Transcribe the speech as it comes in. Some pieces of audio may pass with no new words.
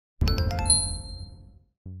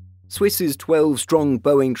Swiss's 12-strong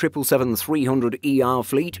Boeing 777-300ER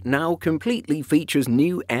fleet now completely features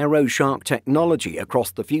new AeroSHARK technology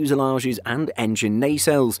across the fuselages and engine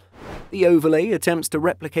nacelles. The overlay attempts to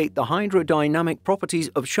replicate the hydrodynamic properties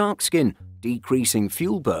of shark skin, decreasing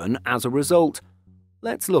fuel burn as a result.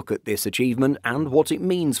 Let's look at this achievement and what it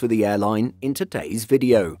means for the airline in today's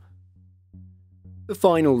video. The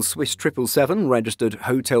final Swiss 777, registered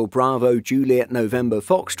Hotel Bravo Juliet November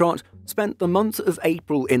Foxtrot, spent the month of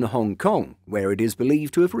April in Hong Kong, where it is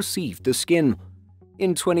believed to have received the skin.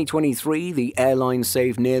 In 2023, the airline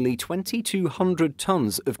saved nearly 2,200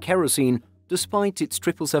 tons of kerosene, despite its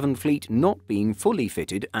 777 fleet not being fully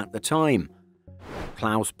fitted at the time.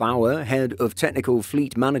 Klaus Bauer, head of technical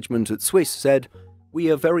fleet management at Swiss, said, "We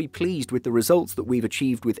are very pleased with the results that we've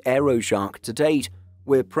achieved with AeroSHARK to date.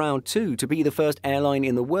 We're proud, too, to be the first airline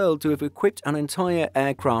in the world to have equipped an entire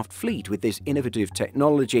aircraft fleet with this innovative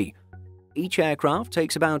technology. Each aircraft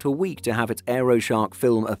takes about a week to have its AeroSHARK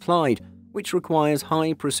film applied, which requires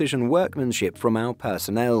high-precision workmanship from our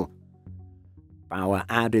personnel." Bauer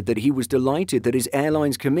added that he was delighted that his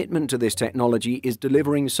airline's commitment to this technology is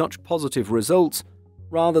delivering such positive results.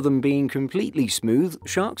 Rather than being completely smooth,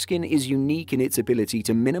 shark skin is unique in its ability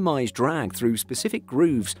to minimize drag through specific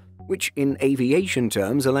grooves, which in aviation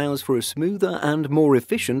terms allows for a smoother and more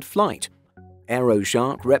efficient flight.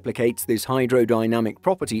 AeroSHARK replicates this hydrodynamic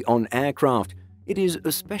property on aircraft. It is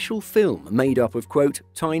a special film made up of, quote,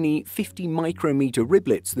 tiny 50 micrometer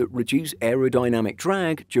riblets that reduce aerodynamic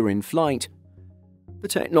drag during flight. The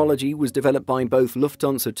technology was developed by both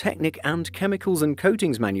Lufthansa Technik and chemicals and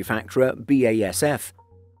coatings manufacturer BASF.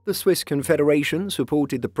 The Swiss Confederation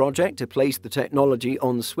supported the project to place the technology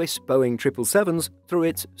on Swiss Boeing 777s through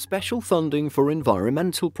its special funding for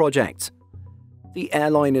environmental projects. The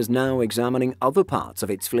airline is now examining other parts of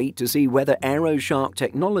its fleet to see whether AeroSHARK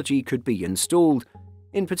technology could be installed.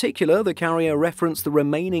 In particular, the carrier referenced the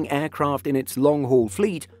remaining aircraft in its long-haul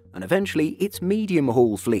fleet and eventually its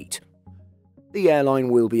medium-haul fleet. The airline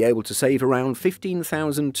will be able to save around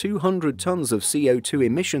 15,200 tons of CO2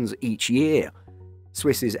 emissions each year.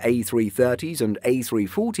 Swiss's A330s and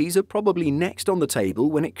A340s are probably next on the table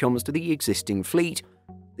when it comes to the existing fleet.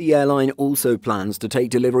 The airline also plans to take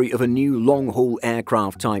delivery of a new long-haul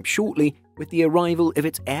aircraft type shortly, with the arrival of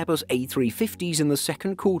its Airbus A350s in the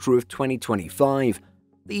second quarter of 2025.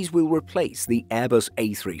 These will replace the Airbus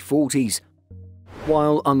A340s.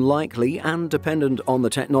 While unlikely and dependent on the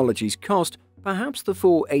technology's cost, perhaps the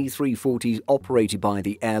 4 A340s operated by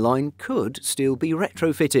the airline could still be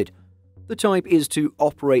retrofitted. The type is to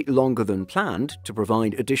operate longer than planned to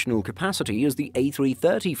provide additional capacity as the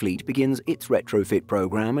A330 fleet begins its retrofit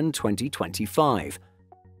program in 2025.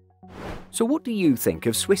 So what do you think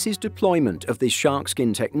of Swiss's deployment of this shark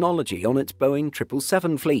skin technology on its Boeing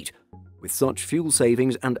 777 fleet? With such fuel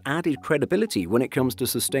savings and added credibility when it comes to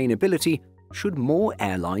sustainability, should more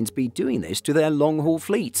airlines be doing this to their long-haul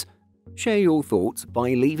fleets? Share your thoughts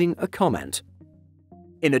by leaving a comment.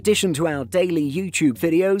 In addition to our daily YouTube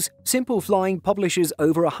videos, Simple Flying publishes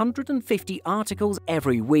over 150 articles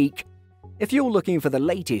every week. If you're looking for the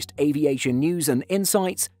latest aviation news and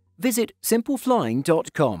insights, visit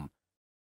simpleflying.com.